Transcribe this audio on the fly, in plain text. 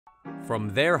From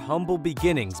their humble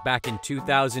beginnings back in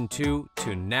 2002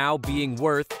 to now being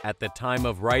worth, at the time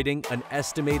of writing, an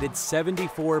estimated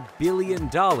 $74 billion,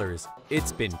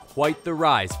 it's been quite the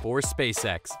rise for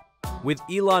SpaceX. With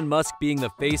Elon Musk being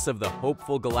the face of the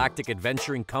hopeful galactic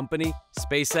adventuring company,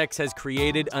 SpaceX has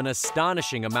created an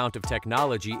astonishing amount of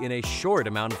technology in a short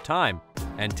amount of time.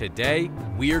 And today,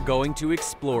 we're going to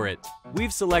explore it.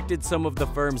 We've selected some of the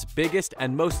firm's biggest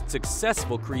and most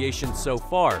successful creations so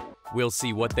far. We'll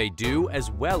see what they do, as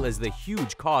well as the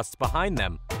huge costs behind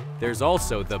them. There's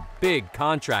also the big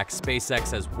contracts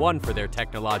SpaceX has won for their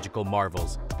technological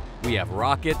marvels. We have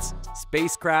rockets,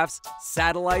 spacecrafts,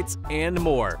 satellites, and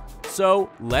more. So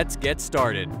let's get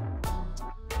started.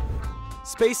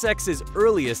 SpaceX's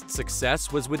earliest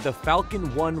success was with the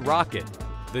Falcon 1 rocket.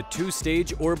 The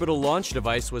two-stage orbital launch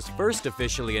device was first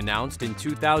officially announced in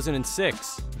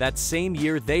 2006. That same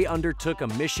year, they undertook a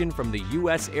mission from the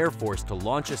U.S. Air Force to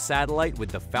launch a satellite with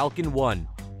the Falcon 1.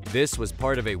 This was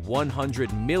part of a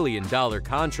 $100 million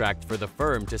contract for the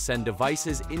firm to send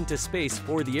devices into space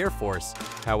for the Air Force.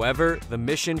 However, the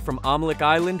mission from Omelet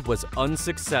Island was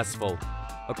unsuccessful.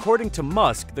 According to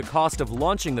Musk, the cost of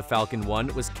launching the Falcon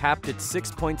 1 was capped at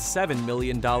 $6.7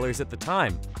 million at the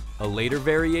time. A later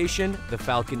variation, the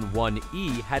Falcon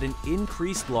 1E, had an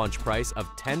increased launch price of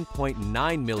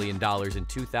 $10.9 million in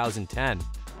 2010.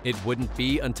 It wouldn't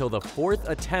be until the fourth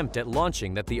attempt at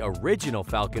launching that the original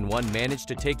Falcon 1 managed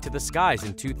to take to the skies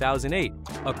in 2008.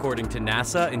 According to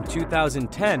NASA, in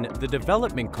 2010, the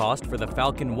development cost for the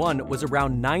Falcon 1 was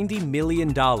around $90 million.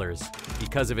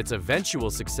 Because of its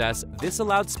eventual success, this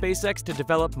allowed SpaceX to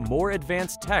develop more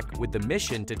advanced tech with the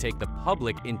mission to take the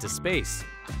public into space.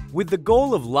 With the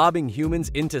goal of lobbing humans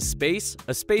into space,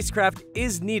 a spacecraft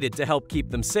is needed to help keep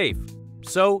them safe.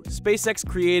 So, SpaceX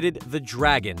created the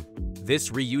Dragon.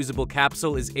 This reusable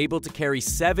capsule is able to carry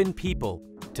 7 people.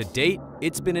 To date,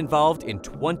 it's been involved in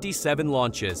 27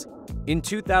 launches. In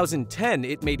 2010,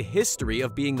 it made history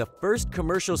of being the first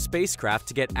commercial spacecraft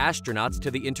to get astronauts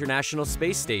to the International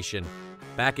Space Station.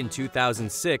 Back in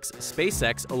 2006,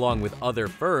 SpaceX, along with other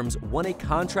firms, won a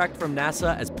contract from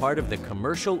NASA as part of the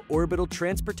Commercial Orbital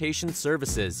Transportation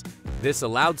Services. This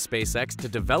allowed SpaceX to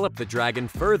develop the Dragon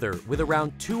further, with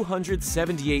around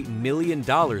 $278 million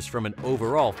from an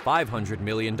overall $500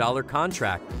 million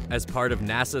contract. As part of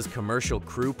NASA's Commercial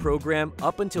Crew Program,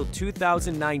 up until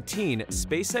 2019,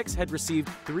 SpaceX had received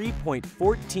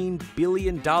 $3.14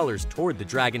 billion toward the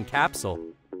Dragon capsule.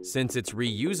 Since it's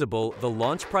reusable, the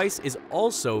launch price is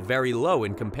also very low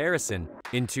in comparison.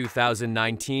 In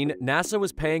 2019, NASA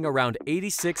was paying around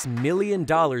 $86 million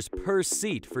per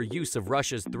seat for use of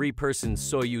Russia's 3-person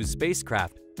Soyuz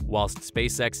spacecraft, whilst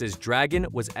SpaceX's Dragon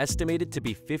was estimated to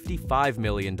be $55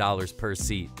 million per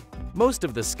seat. Most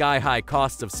of the sky-high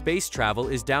costs of space travel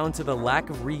is down to the lack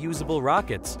of reusable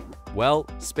rockets. Well,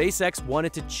 SpaceX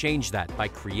wanted to change that by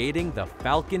creating the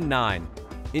Falcon 9.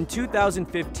 In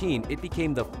 2015, it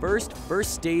became the first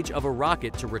stage of a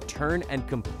rocket to return and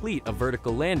complete a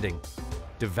vertical landing.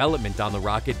 Development on the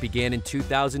rocket began in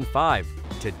 2005.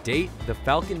 To date, the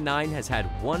Falcon 9 has had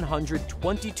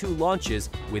 122 launches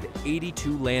with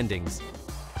 82 landings.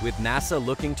 With NASA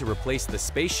looking to replace the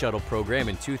Space Shuttle program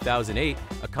in 2008,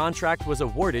 a contract was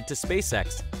awarded to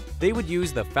SpaceX. They would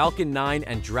use the Falcon 9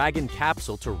 and Dragon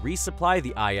capsule to resupply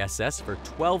the ISS for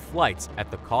 12 flights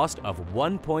at the cost of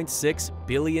 $1.6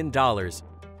 billion.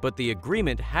 But the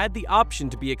agreement had the option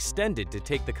to be extended to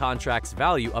take the contract's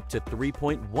value up to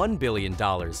 $3.1 billion.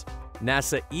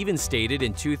 NASA even stated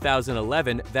in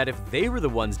 2011 that if they were the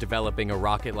ones developing a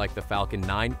rocket like the Falcon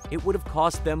 9, it would have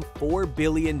cost them $4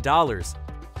 billion.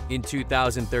 In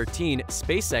 2013,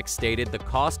 SpaceX stated the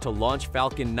cost to launch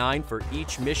Falcon 9 for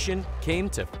each mission came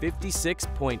to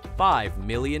 $56.5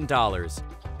 million.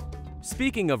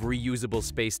 Speaking of reusable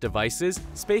space devices,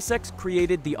 SpaceX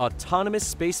created the autonomous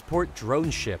spaceport drone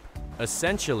ship.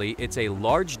 Essentially, it's a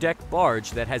large-deck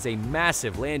barge that has a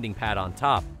massive landing pad on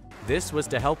top. This was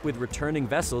to help with returning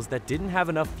vessels that didn't have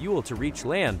enough fuel to reach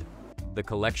land. The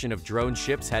collection of drone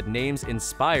ships had names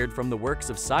inspired from the works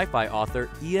of sci-fi author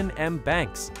Iain M.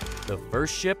 The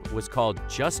first ship was called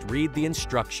Just Read the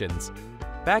Instructions.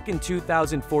 Back in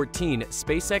 2014,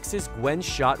 SpaceX's Gwen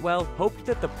Shotwell hoped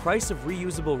that the price of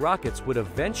reusable rockets would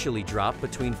eventually drop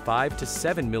between $5 to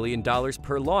 $7 million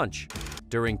per launch.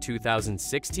 During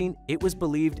 2016, it was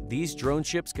believed these drone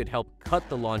ships could help cut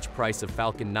the launch price of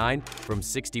Falcon 9 from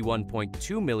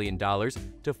 $61.2 million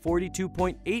to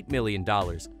 $42.8 million,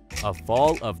 a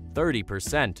fall of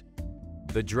 30%.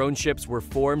 The drone ships were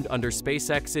formed under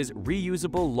SpaceX's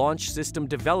Reusable Launch System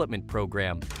Development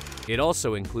Program. It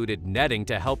also included netting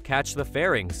to help catch the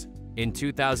fairings. In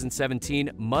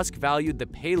 2017, Musk valued the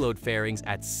payload fairings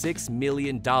at $6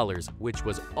 million, which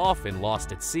was often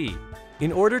lost at sea.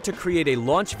 In order to create a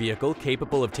launch vehicle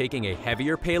capable of taking a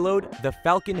heavier payload, the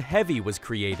Falcon Heavy was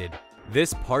created.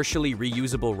 This partially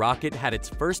reusable rocket had its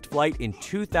first flight in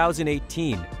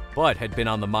 2018, but had been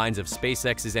on the minds of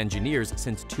SpaceX's engineers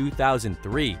since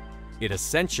 2003. It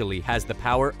essentially has the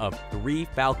power of 3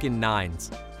 Falcon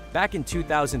 9s. Back in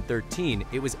 2013,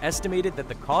 it was estimated that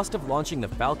the cost of launching the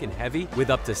Falcon Heavy with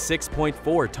up to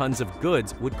 6.4 tons of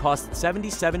goods would cost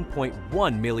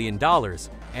 $77.1 million.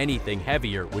 Anything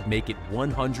heavier would make it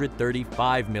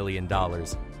 $135 million.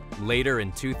 Later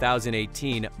in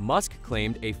 2018, Musk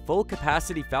claimed a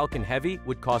full-capacity Falcon Heavy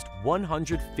would cost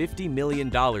 $150 million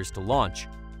to launch.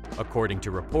 According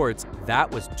to reports,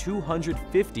 that was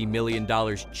 $250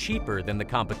 million cheaper than the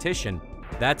competition.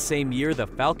 That same year, the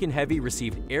Falcon Heavy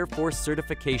received Air Force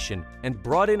certification and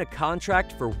brought in a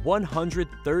contract for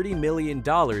 $130 million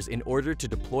in order to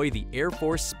deploy the Air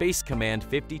Force Space Command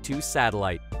 52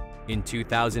 satellite. In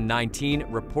 2019,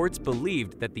 reports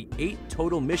believed that the 8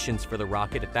 total missions for the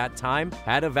rocket at that time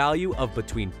had a value of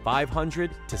between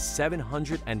 $500 to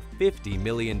 $750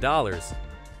 million.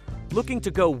 Looking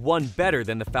to go one better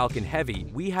than the Falcon Heavy,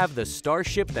 we have the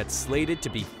Starship that's slated to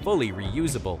be fully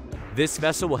reusable. This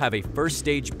vessel will have a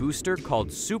first-stage booster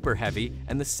called Super Heavy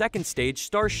and the second-stage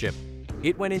Starship.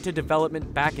 It went into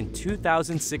development back in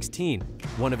 2016.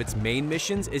 One of its main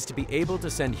missions is to be able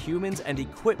to send humans and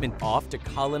equipment off to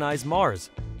colonize Mars.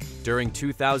 During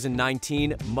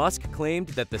 2019, Musk claimed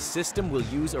that the system will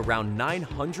use around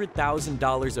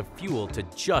 $900,000 of fuel to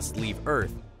just leave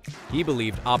Earth. He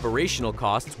believed operational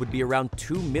costs would be around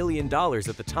 $2 million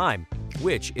at the time,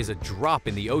 which is a drop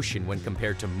in the ocean when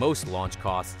compared to most launch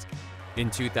costs. In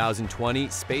 2020,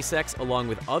 SpaceX, along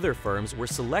with other firms, were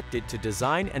selected to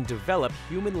design and develop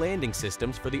human landing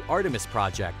systems for the Artemis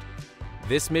project.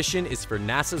 This mission is for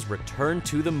NASA's return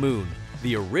to the moon.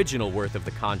 The original worth of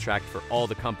the contract for all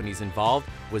the companies involved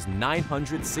was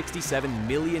 $967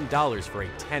 million for a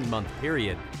 10-month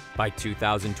period. By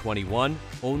 2021,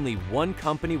 only one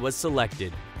company was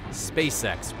selected,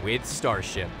 SpaceX with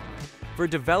Starship. For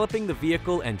developing the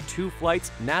vehicle and 2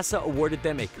 flights, NASA awarded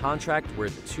them a contract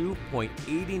worth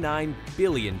 $2.89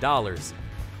 billion.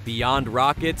 Beyond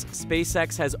rockets,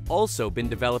 SpaceX has also been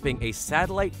developing a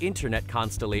satellite internet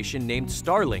constellation named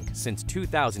Starlink since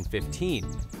 2015.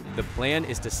 The plan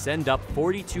is to send up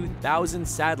 42,000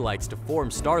 satellites to form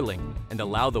Starlink and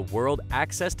allow the world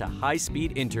access to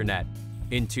high-speed internet.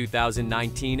 In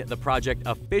 2019, the project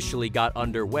officially got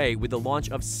underway with the launch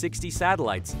of 60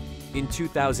 satellites. In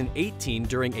 2018,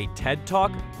 during a TED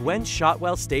Talk, Gwen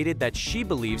Shotwell stated that she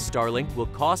believes Starlink will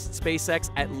cost SpaceX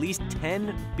at least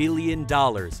 $10 billion.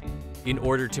 In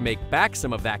order to make back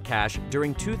some of that cash,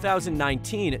 during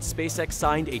 2019, SpaceX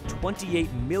signed a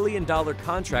 $28 million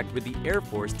contract with the Air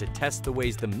Force to test the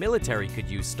ways the military could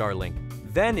use Starlink.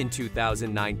 Then in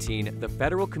 2019, the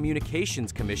Federal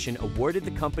Communications Commission awarded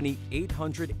the company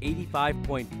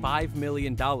 $885.5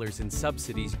 million in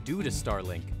subsidies due to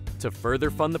Starlink. To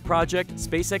further fund the project,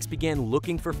 SpaceX began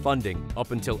looking for funding.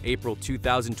 Up until April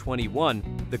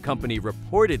 2021, the company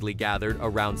reportedly gathered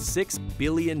around $6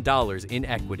 billion in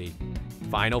equity.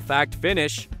 Final fact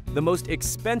finish: the most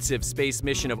expensive space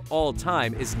mission of all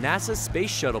time is NASA's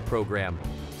Space Shuttle program.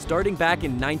 Starting back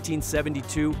in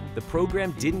 1972, the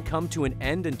program didn't come to an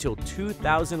end until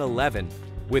 2011.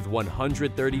 With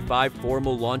 135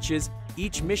 formal launches,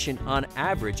 each mission on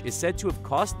average is said to have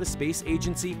cost the space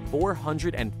agency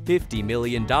 $450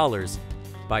 million.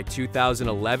 By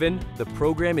 2011, the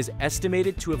program is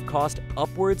estimated to have cost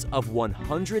upwards of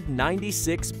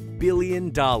 $196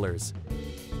 billion.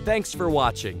 Thanks for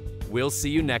watching. We'll see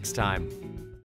you next time.